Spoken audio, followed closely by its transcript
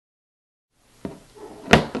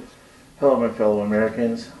Hello, my fellow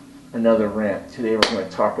Americans. Another rant. Today we're going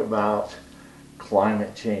to talk about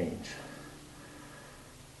climate change.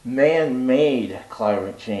 Man-made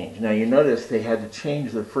climate change. Now you notice they had to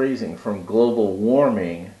change the phrasing from global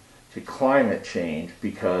warming to climate change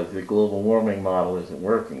because the global warming model isn't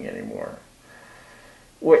working anymore.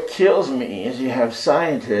 What kills me is you have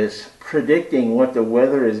scientists predicting what the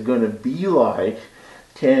weather is going to be like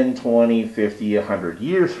 10, 20, 50, 100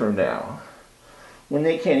 years from now, when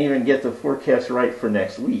they can't even get the forecast right for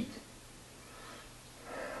next week.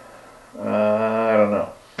 I don't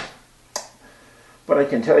know. But I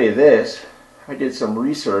can tell you this, I did some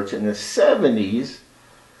research. In the 70s,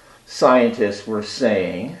 scientists were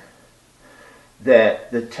saying that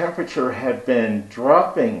the temperature had been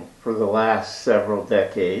dropping for the last several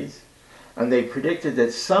decades, and they predicted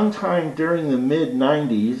that sometime during the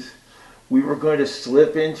mid-90s, we were going to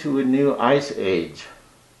slip into a new ice age.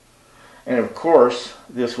 And of course,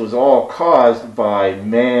 this was all caused by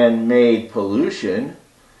man-made pollution,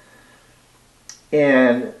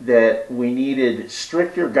 and that we needed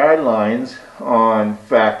stricter guidelines on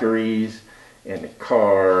factories and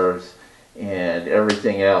cars and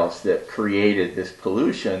everything else that created this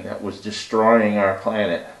pollution that was destroying our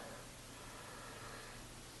planet.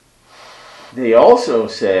 They also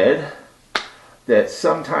said that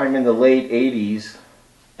sometime in the late 80s,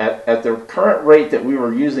 at the current rate that we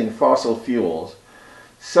were using fossil fuels,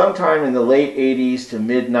 sometime in the late 80s to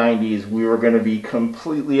mid 90s, we were going to be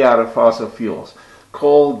completely out of fossil fuels.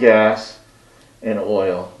 Coal, gas, and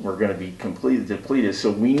oil were going to be completely depleted. So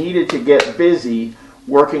we needed to get busy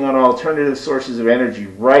working on alternative sources of energy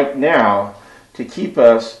right now to keep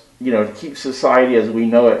us, to keep society as we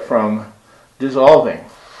know it from dissolving,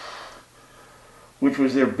 which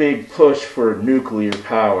was their big push for nuclear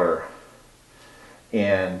power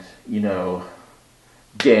and,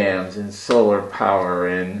 dams and solar power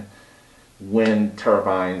and wind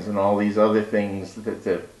turbines and all these other things that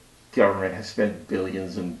the government has spent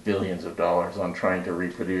billions and billions of dollars on trying to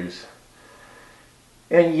reproduce.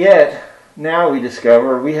 And yet, now we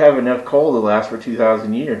discover we have enough coal to last for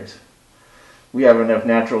 2,000 years. We have enough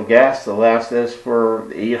natural gas to last us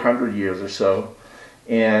for 800 years or so.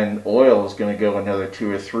 And oil is going to go another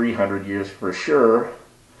 200 or 300 years for sure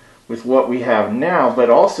with what we have now. But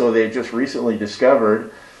also they've just recently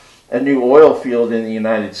discovered a new oil field in the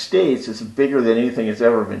United States. It's bigger than anything that's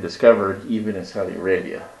ever been discovered, even in Saudi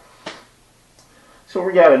Arabia. So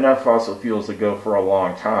we got enough fossil fuels to go for a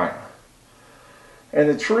long time. And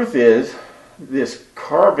the truth is, this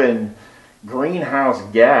carbon greenhouse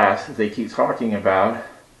gas that they keep talking about,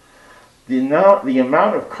 the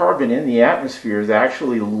amount of carbon in the atmosphere is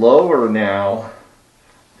actually lower now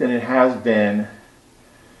than it has been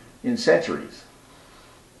in centuries.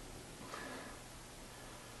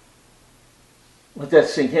 Let that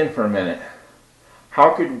sink in for a minute.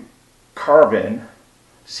 How could carbon,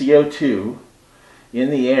 CO2,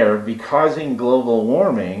 in the air be causing global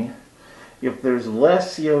warming if there's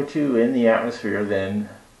less CO2 in the atmosphere than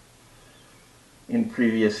in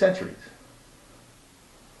previous centuries?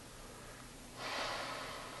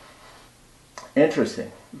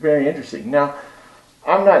 Interesting, very interesting. Now,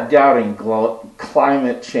 I'm not doubting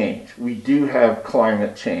climate change. We do have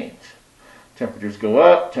climate change. Temperatures go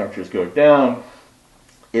up, temperatures go down.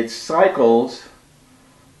 It cycles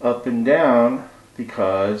up and down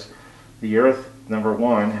because the Earth, number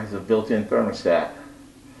one, has a built-in thermostat.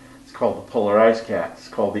 It's called the polar ice cap. It's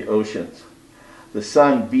called the oceans. The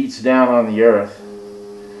sun beats down on the Earth.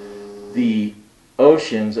 The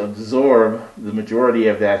oceans absorb the majority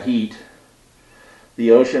of that heat.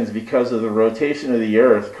 The oceans, because of the rotation of the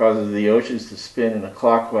Earth, causes the oceans to spin in a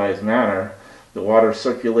clockwise manner. The water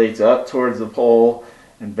circulates up towards the pole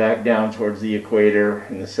and back down towards the equator.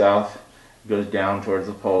 In the south, it goes down towards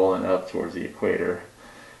the pole and up towards the equator.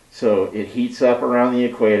 So it heats up around the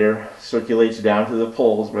equator, circulates down to the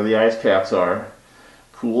poles where the ice caps are,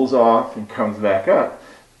 cools off, and comes back up,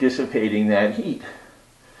 dissipating that heat.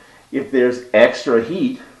 If there's extra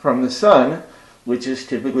heat from the sun, which is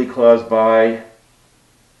typically caused by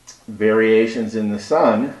variations in the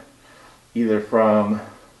sun, either from,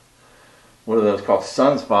 what are those called,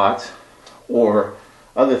 sunspots, or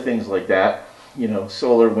other things like that,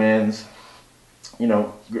 solar winds,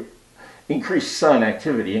 increased sun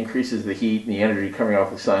activity increases the heat and the energy coming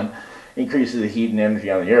off the sun, increases the heat and energy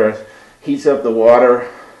on the Earth, heats up the water,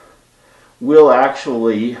 will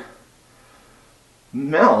actually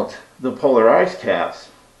melt the polar ice caps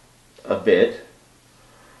a bit,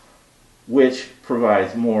 which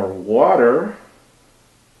provides more water,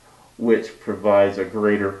 which provides a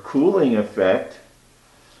greater cooling effect,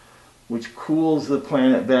 which cools the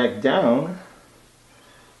planet back down,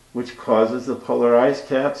 which causes the polar ice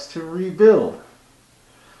caps to rebuild.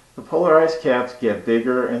 The polar ice caps get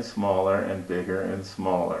bigger and smaller and bigger and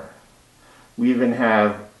smaller. We even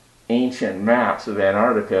have ancient maps of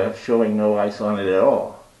Antarctica showing no ice on it at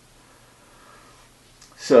all.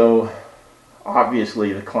 So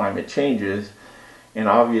obviously the climate changes, and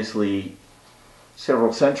obviously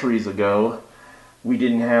several centuries ago we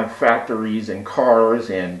didn't have factories and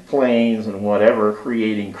cars and planes and whatever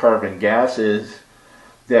creating carbon gases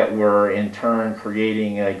that were in turn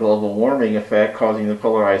creating a global warming effect causing the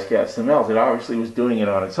polar ice caps to melt. It obviously was doing it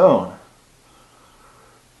on its own.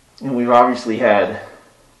 And we've obviously had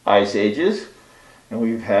ice ages, and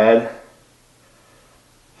we've had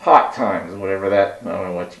hot times, whatever that, I don't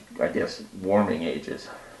know what, I guess warming ages.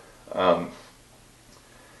 And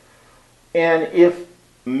if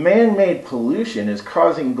man-made pollution is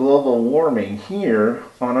causing global warming here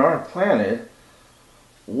on our planet,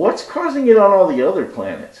 what's causing it on all the other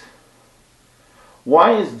planets?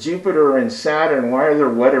 Why is Jupiter and Saturn, why are their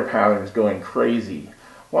weather patterns going crazy?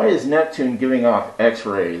 Why is Neptune giving off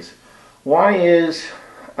X-rays? Why is,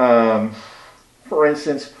 for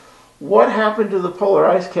instance, what happened to the polar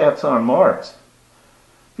ice caps on Mars?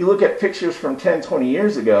 If you look at pictures from 10, 20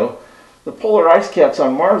 years ago, the polar ice caps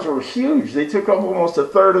on Mars were huge. They took up almost a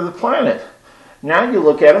third of the planet. Now you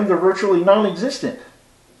look at them, they're virtually non-existent.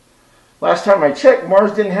 Last time I checked,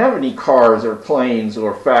 Mars didn't have any cars or planes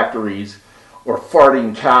or factories or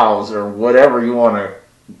farting cows or whatever you want to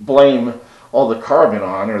blame all the carbon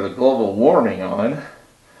on or the global warming on.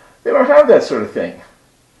 They don't have that sort of thing.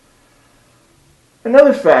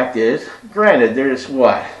 Another fact is, granted, there's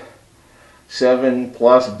what,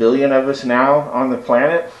 7+ billion of us now on the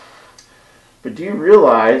planet? But do you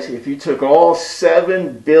realize if you took all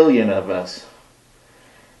 7 billion of us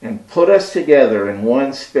and put us together in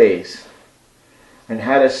one space and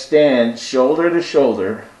had us stand shoulder to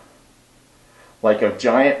shoulder like a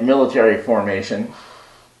giant military formation,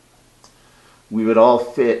 we would all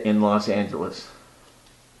fit in Los Angeles?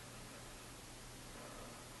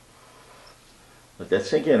 Let that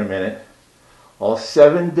sink in a minute. All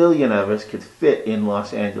 7 billion of us could fit in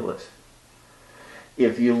Los Angeles.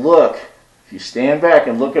 If you stand back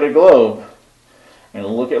and look at a globe and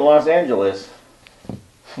look at Los Angeles,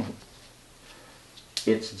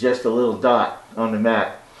 it's just a little dot on the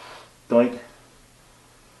map. Doink.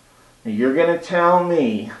 And you're going to tell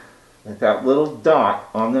me that that little dot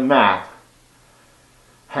on the map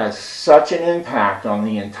has such an impact on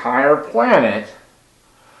the entire planet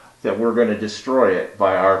that we're going to destroy it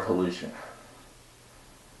by our pollution?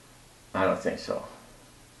 I don't think so.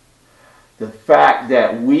 The fact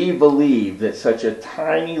that we believe that such a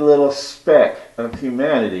tiny little speck of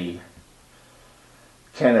humanity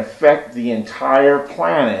can affect the entire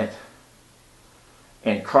planet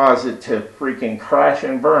and cause it to freaking crash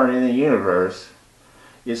and burn in the universe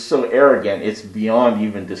is so arrogant, it's beyond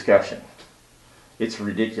even discussion. It's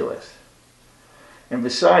ridiculous. And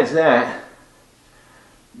besides that,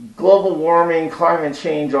 global warming, climate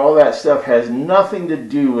change, all that stuff has nothing to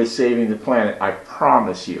do with saving the planet, I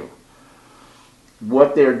promise you.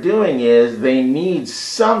 What they're doing is they need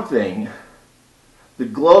something, the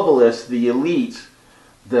globalists, the elites,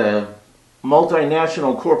 the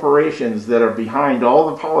multinational corporations that are behind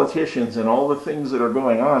all the politicians and all the things that are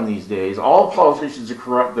going on these days. All politicians are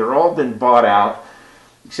corrupt. They're all been bought out,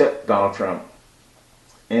 except Donald Trump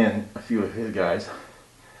and a few of his guys.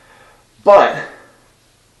 But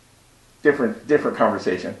different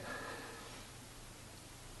conversation.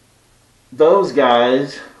 Those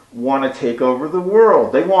guys want to take over the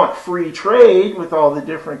world. They want free trade with all the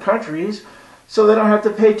different countries so they don't have to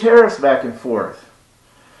pay tariffs back and forth.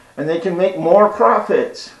 And they can make more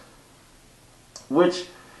profits. Which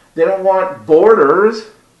they don't want borders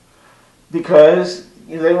because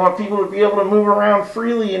they want people to be able to move around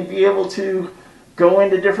freely and be able to go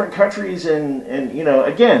into different countries and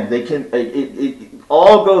again, they can. It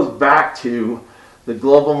all goes back to the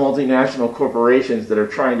global multinational corporations that are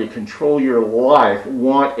trying to control your life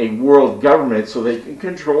want a world government so they can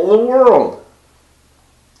control the world.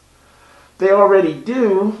 They already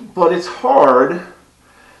do, but it's hard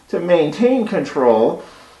to maintain control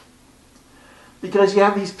because you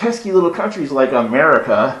have these pesky little countries like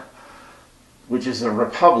America, which is a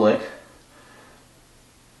republic,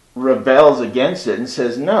 rebels against it and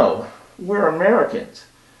says, no, we're Americans.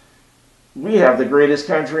 We have the greatest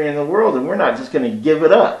country in the world and we're not just going to give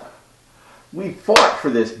it up. We fought for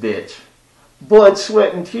this bitch. Blood,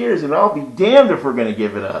 sweat, and tears, and I'll be damned if we're going to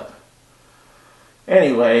give it up.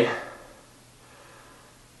 Anyway,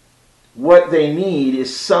 what they need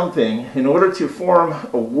is something. In order to form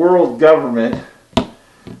a world government,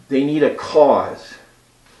 they need a cause.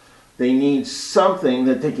 They need something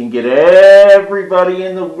that they can get everybody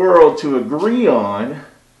in the world to agree on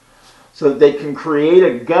so that they can create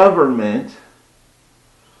a government.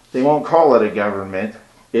 They won't call it a government.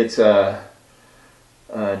 It's an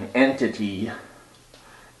entity,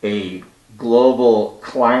 a global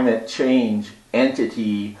climate change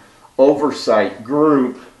entity oversight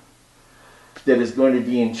group that is going to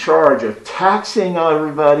be in charge of taxing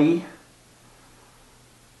everybody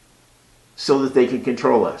so that they can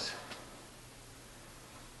control us.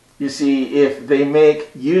 You see, if they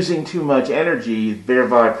make using too much energy,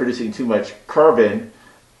 thereby producing too much carbon,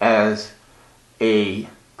 as a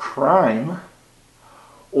crime,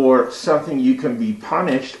 or something you can be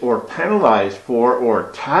punished or penalized for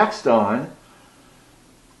or taxed on,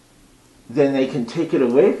 then they can take it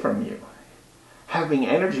away from you. Having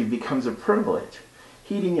energy becomes a privilege.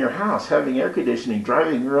 Heating your house, having air conditioning,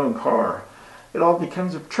 driving your own car, it all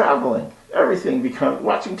becomes traveling. Everything becomes,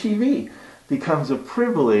 watching TV becomes a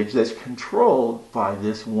privilege that's controlled by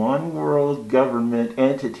this one world government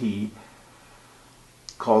entity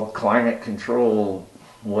called climate control,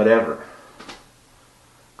 whatever.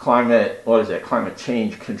 Climate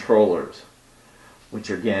change controllers, which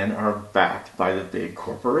again are backed by the big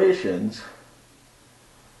corporations.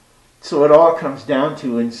 So it all comes down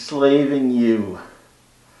to enslaving you.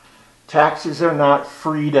 Taxes are not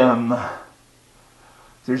freedom.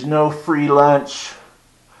 There's no free lunch.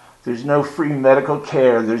 There's no free medical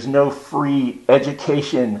care. There's no free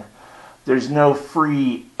education. There's no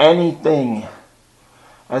free anything.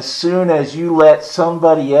 As soon as you let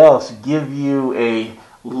somebody else give you a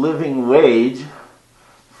living wage,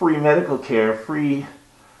 free medical care, free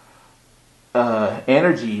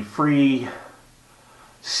energy, free,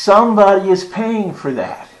 somebody is paying for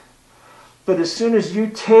that. But as soon as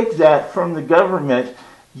you take that from the government,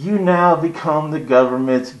 you now become the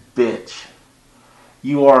government's bitch.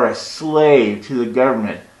 You are a slave to the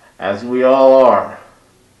government, as we all are.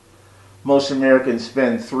 Most Americans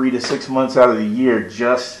spend 3 to 6 months out of the year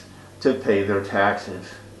just to pay their taxes.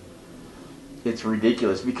 It's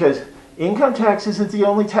ridiculous because income tax isn't the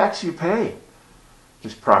only tax you pay.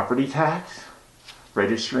 There's property tax,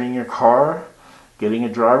 registering your car, getting a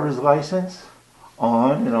driver's license,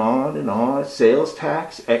 on and on and on, sales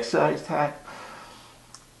tax, excise tax.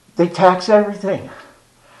 They tax everything.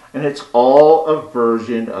 And it's all a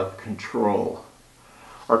version of control.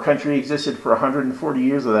 Our country existed for 140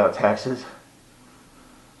 years without taxes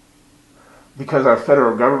because our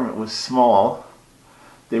federal government was small.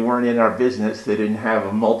 They weren't in our business. They didn't have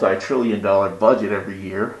a multi-trillion-dollar budget every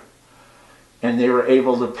year. And they were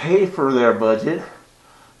able to pay for their budget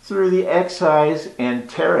through the excise and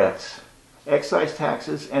tariffs. Excise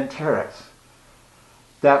taxes and tariffs.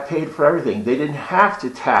 That paid for everything. They didn't have to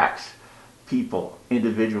tax people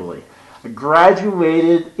individually. A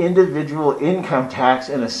graduated individual income tax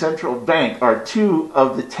and a central bank are 2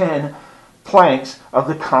 of the 10 planks of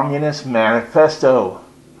the Communist Manifesto.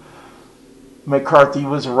 McCarthy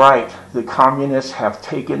was right. The communists have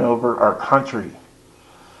taken over our country.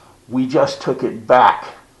 We just took it back.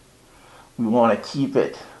 We want to keep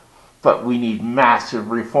it, but we need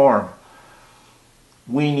massive reform.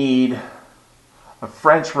 We need a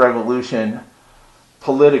French Revolution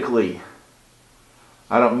politically.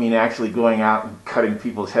 I don't mean actually going out and cutting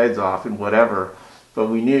people's heads off and whatever, but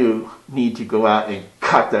we need to go out and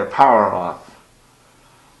cut their power off,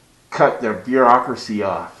 cut their bureaucracy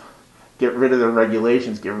off, get rid of their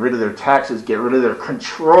regulations, get rid of their taxes, get rid of their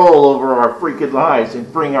control over our freaking lives,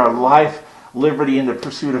 and bring our life, liberty, and the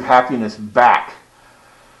pursuit of happiness back.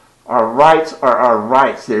 Our rights are our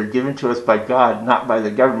rights. They're given to us by God, not by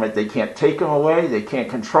the government. They can't take them away. They can't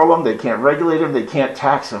control them. They can't regulate them. They can't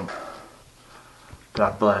tax them.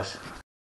 God bless.